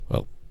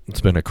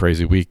It's been a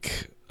crazy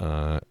week.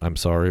 I'm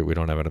sorry we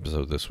don't have an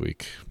episode this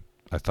week.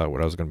 I thought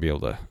I was going to be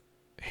able to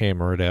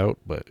hammer it out,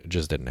 but it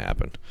just didn't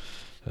happen.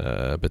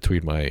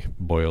 Between my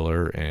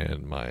boiler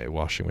and my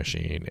washing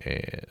machine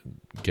and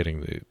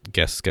getting the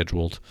guests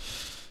scheduled,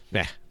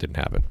 didn't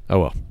happen. Oh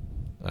well.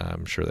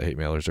 I'm sure the hate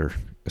mailers are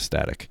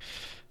ecstatic.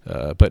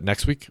 But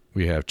next week,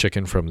 we have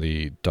Chicken from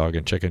the Dog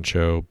and Chicken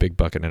Show, Big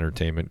Bucket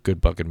Entertainment, Good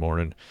Bucket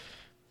Morning.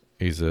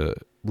 He's a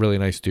really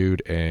nice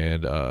dude,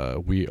 and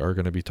we are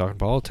going to be talking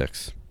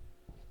politics.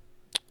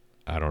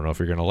 I don't know if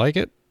you're going to like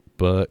it,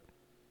 but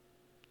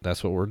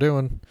that's what we're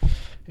doing.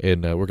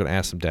 And we're going to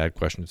ask some dad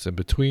questions in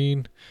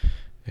between.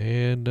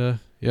 And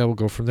we'll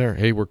go from there.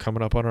 Hey, we're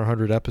coming up on our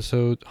 100th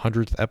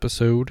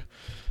episode.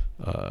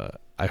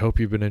 I hope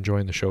you've been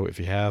enjoying the show. If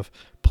you have,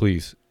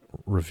 please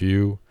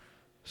review,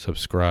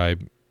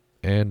 subscribe,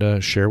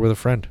 and share with a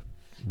friend.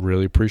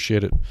 Really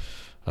appreciate it.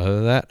 Other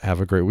than that, have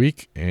a great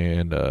week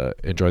and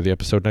enjoy the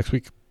episode next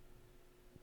week.